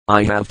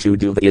I have to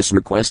do this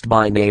request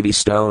by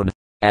Navystone,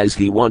 as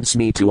he wants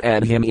me to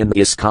add him in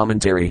this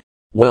commentary.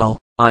 Well,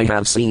 I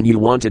have seen you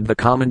wanted the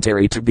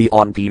commentary to be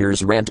on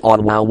Peter's rant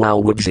on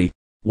Wubbzy.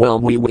 Well,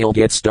 we will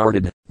get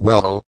started.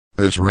 Well,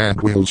 this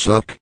rant will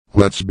suck.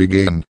 Let's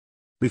begin.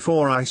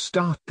 Before I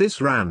start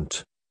this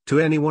rant, to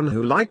anyone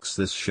who likes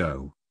this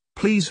show,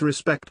 please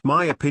respect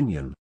my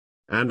opinion.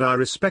 And I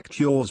respect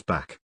yours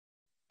back.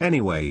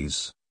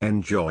 Anyways,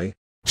 enjoy.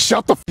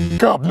 Shut the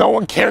f up, no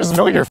one cares,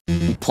 know your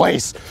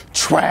place,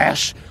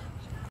 trash.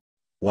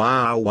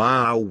 Wow,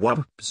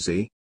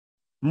 Wubbzy.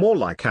 More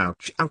like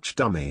ouch, ouch,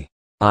 dummy.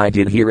 I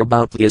did hear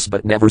about this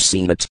but never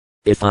seen it.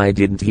 If I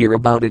didn't hear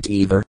about it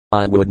either,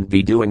 I wouldn't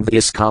be doing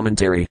this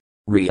commentary.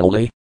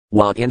 Really?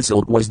 What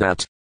insult was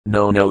that?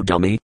 No,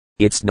 dummy.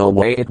 It's no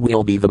way it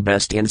will be the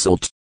best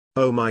insult.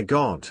 Oh my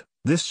god,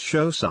 this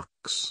show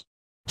sucks.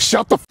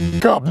 Shut the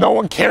f up, no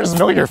one cares,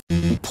 know your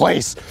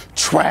place,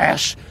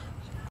 trash.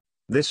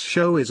 This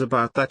show is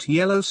about that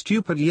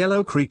stupid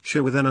yellow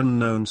creature with an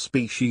unknown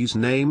species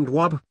named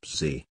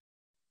Wubbzy.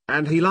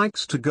 And he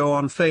likes to go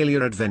on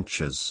failure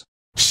adventures.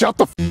 Shut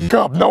the f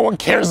up, no one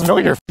cares, know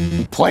your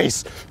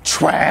place,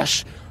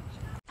 trash.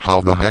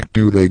 How the heck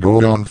do they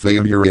go on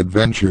failure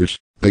adventures?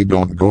 They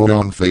don't go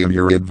on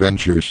failure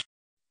adventures.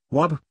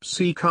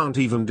 Wubbzy can't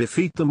even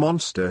defeat the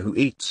monster who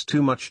eats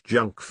too much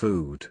junk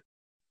food.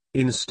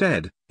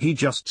 Instead, he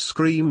just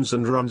screams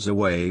and runs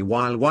away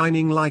while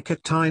whining like a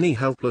tiny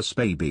helpless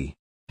baby.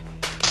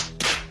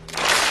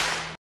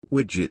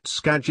 Widgets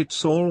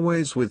gadgets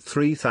always with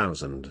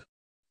 3000.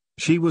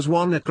 She was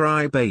one a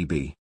cry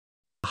baby.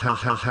 Ha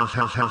ha ha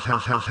ha ha ha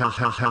ha ha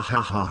ha ha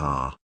ha ha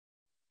ha.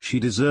 She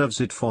deserves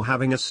it for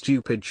having a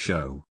stupid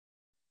show.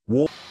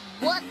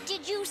 What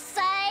did you say?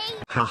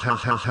 Ha ha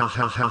ha ha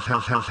ha ha ha ha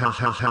ha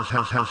ha ha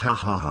ha ha ha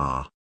ha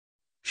ha.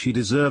 She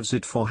deserves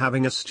it for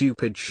having a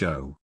stupid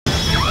show.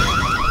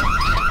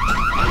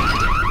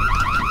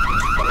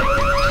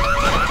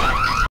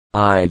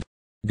 I've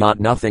got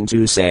nothing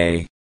to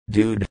say.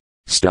 Dude,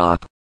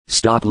 stop.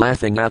 Stop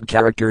laughing at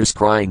characters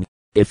crying.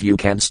 If you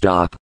can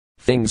stop,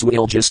 things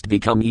will just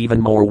become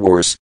even more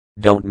worse.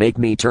 Don't make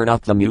me turn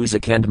up the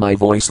music and my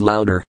voice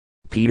louder.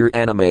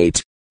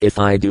 PeterAnimate. If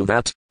I do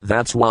that,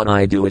 that's what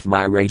I do if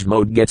my rage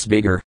mode gets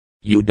bigger.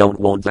 You don't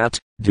want that,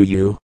 do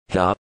you,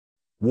 huh?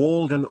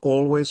 Walden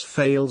always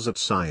fails at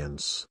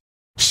science.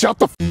 Shut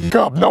the f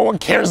up, no one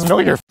cares, know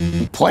your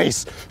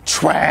place,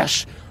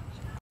 trash.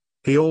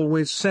 He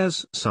always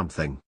says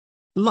something.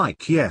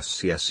 Like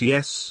yes,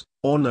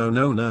 or no.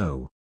 Ooh,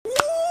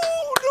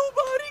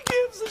 nobody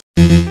gives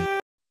a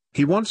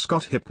He once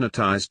got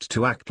hypnotized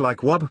to act like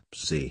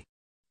Wubbzy.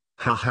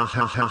 Ha ha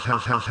ha ha ha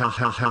ha ha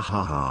ha ha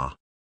ha ha.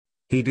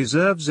 He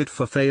deserves it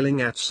for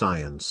failing at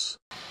science.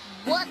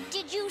 What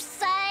did you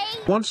say?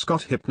 Once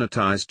got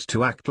hypnotized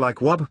to act like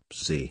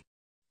Wubbzy.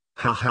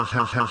 Ha ha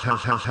ha ha ha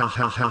ha ha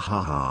ha ha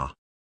ha ha.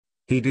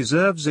 He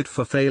deserves it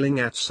for failing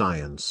at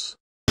science.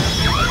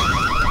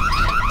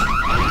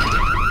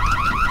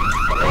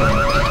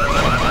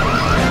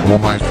 Oh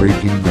my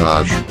freaking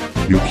gosh.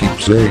 You keep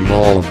saying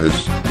all of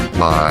this.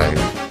 Lie.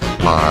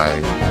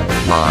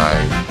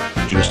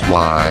 Just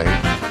lie.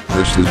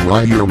 This is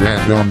why your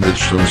rant on this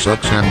show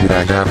sucks and it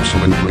has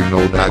absolutely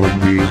no valid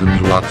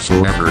reasons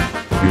whatsoever.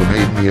 You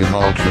made me in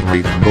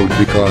alternate mode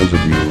because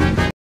of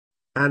you.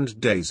 And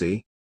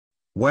Daisy?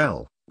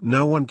 Well,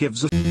 no one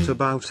gives a f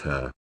about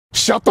her.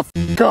 Shut the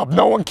f up,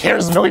 no one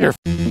cares, know your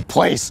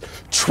place,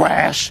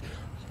 trash.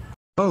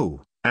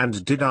 Oh,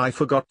 and did I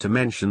forgot to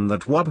mention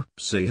that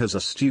Wubbzy has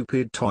a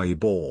stupid toy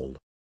ball.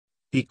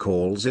 He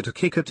calls it a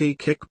kickety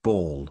kick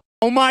ball.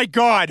 Oh my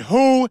god,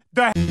 who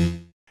the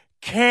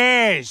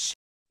cares?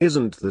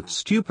 Isn't that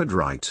stupid,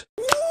 right?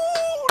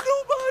 Ooh,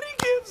 nobody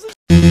gives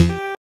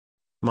a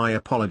My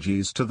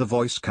apologies to the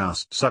voice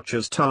cast such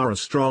as Tara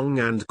Strong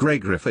and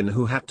Greg Griffin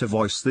who had to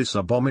voice this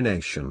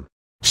abomination.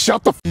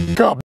 Shut the f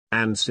up.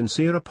 And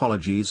sincere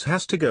apologies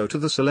has to go to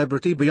the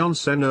celebrity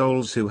Beyonce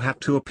Knowles who had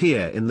to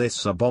appear in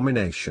this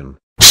abomination.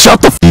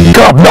 Shut the f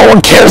up, no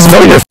one cares,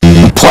 know your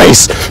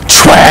place,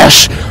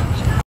 trash.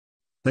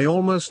 They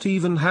almost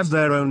even have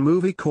their own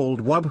movie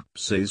called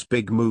Wubbzy's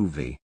Big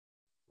Movie.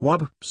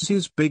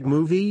 Wubbzy's Big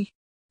Movie?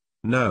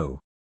 No.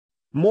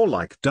 More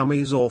like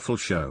Dummy's Awful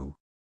Show.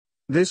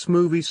 This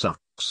movie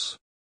sucks.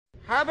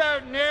 How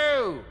about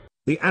new?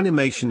 The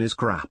animation is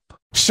crap.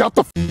 Shut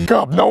the f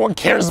up, no one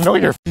cares, know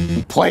your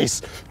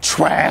place,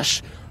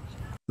 trash.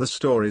 The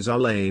stories are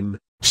lame.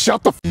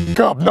 Shut the f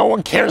up, no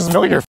one cares,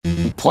 know your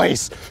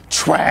place,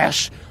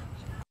 trash.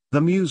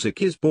 The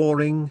music is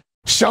boring.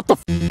 Shut the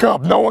f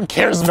up, no one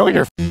cares, know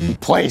your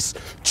place,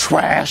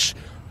 trash.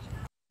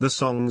 The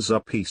songs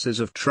are pieces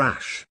of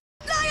trash.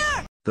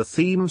 Liar! The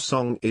theme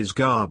song is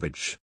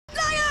garbage.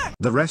 Liar!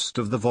 The rest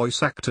of the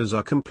voice actors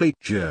are complete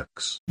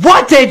jerks.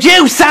 What did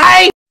you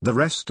say? The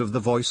rest of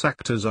the voice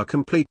actors are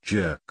complete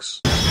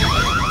jerks.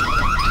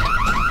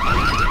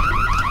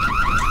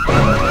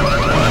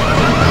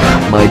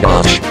 My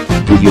gosh,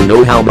 do you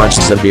know how much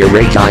severe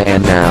rage I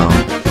am now?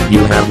 You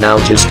have now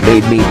just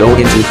made me go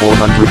into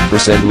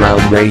 400%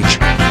 loud rage.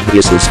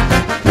 This is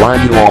Why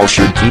you all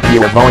should keep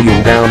your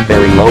volume down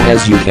very low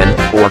as you can,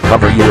 or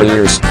cover your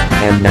ears.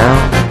 And now,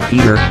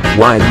 Peter,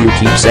 why do you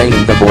keep saying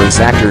the voice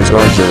actors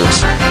are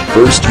jerks?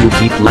 First you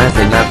keep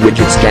laughing at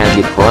Widget's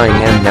gadget crying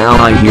and now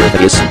I hear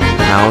this.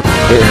 Out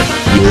there,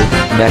 you,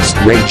 next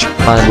rage,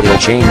 I will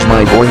change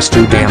my voice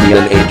to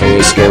Damien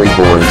aka Scary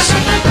Voice.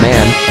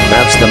 Man,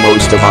 that's the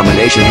most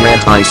abomination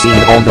rant I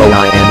seen, although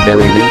I am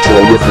very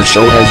neutral with the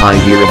show as I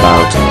hear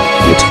about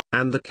it.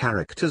 And the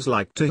characters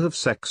like to have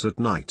sex at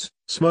night,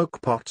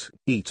 smoke pot,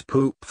 eat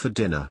poop for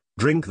dinner,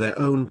 drink their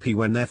own pee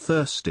when they're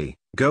thirsty,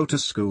 go to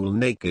school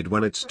naked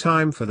when it's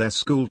time for their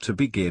school to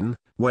begin,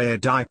 wear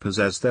diapers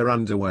as their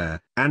underwear,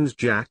 and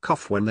jack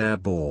off when they're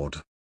bored.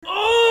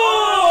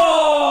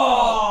 Oh!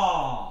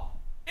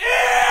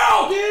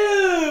 Ew!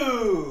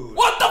 Dude!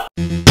 What the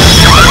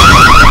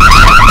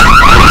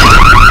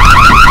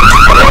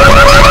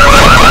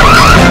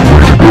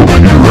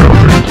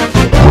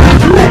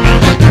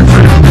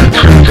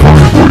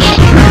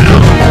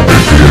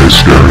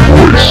Scary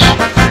voice.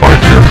 I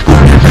can't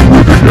believe you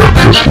were again,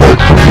 just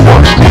like from the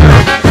last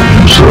rant.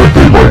 You said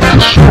they like to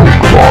smoke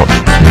pot,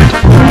 eat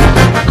poop,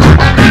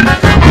 drink pee,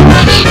 go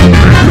to school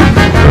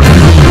naked, and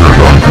even wear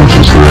diapers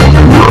as their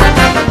underwear.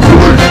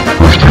 Really,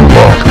 first you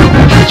laughed at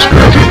Widget's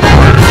gadget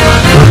crying,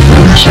 then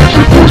you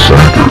insulted voice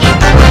actors,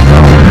 and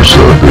now you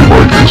said they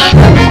like to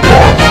smoke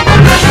pot,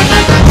 eat poop,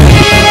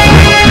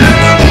 drink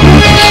pee, go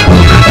to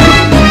school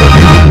naked,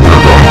 and even wear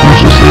diapers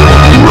as their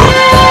underwear.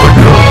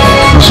 Again,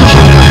 this is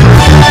only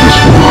making this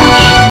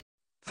worse.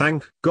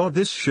 Thank God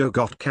this show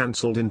got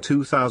cancelled in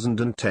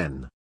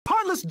 2010.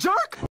 Heartless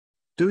jerk!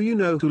 Do you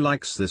know who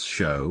likes this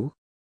show?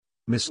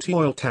 Mr.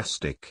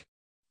 Oiltastic.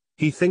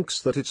 He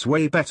thinks that it's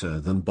way better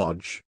than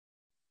Bodge.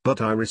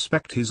 But I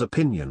respect his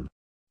opinion.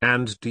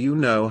 And do you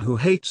know who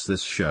hates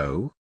this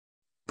show?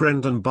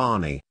 Brendan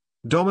Barney,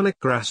 Dominic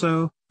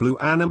Grasso,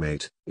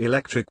 PeterAnimate,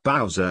 Electric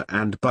Bowser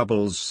and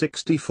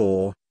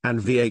Bubbles64, and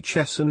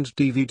VHS and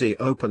DVD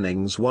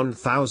openings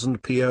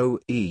 1000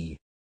 POE.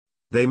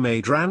 They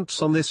made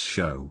rants on this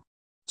show.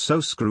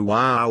 So screw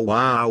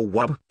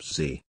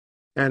Wubbzy.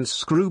 And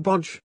screw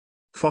Bodge.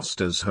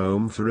 Foster's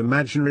home for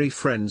imaginary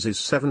friends is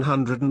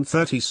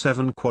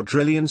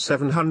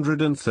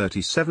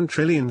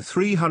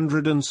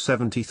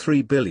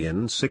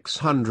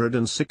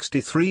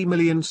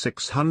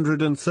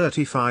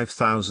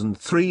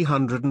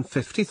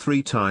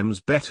times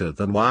better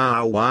than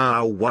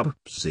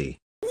Wubbzy.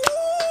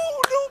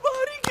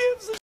 Nobody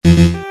gives a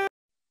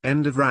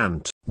End of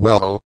rant.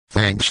 Well,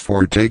 thanks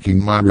for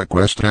taking my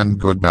request and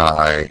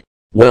goodbye.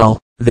 Well,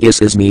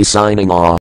 this is me signing off.